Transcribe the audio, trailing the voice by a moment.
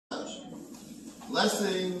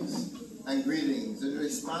Blessings and greetings. In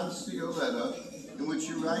response to your letter, in which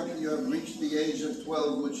you write that you have reached the age of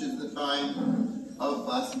 12, which is the time of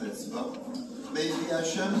Bas Mitzvah, may it be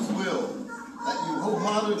Hashem's will that you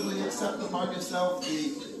wholeheartedly accept upon yourself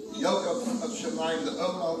the yoke of Shemayim, the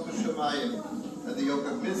Omal of Shemayim, and the yoke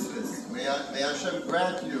of Mitzvahs. May Hashem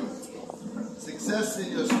grant you success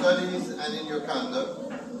in your studies and in your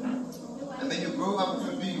conduct, and may you grow up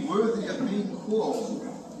to be worthy of being called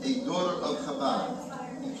a daughter of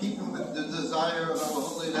Chabad, in keeping with the desire of our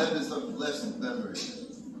holy Rebbe's of blessed memory.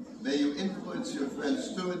 May you influence your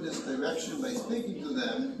friends too in this direction by speaking to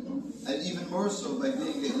them, and even more so by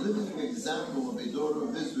being a living example of a daughter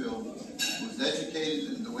of Israel who is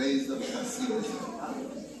educated in the ways of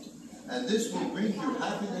Hasidism. And this will bring you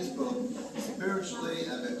happiness both spiritually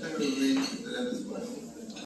and materially, with the Rebbe's blessing.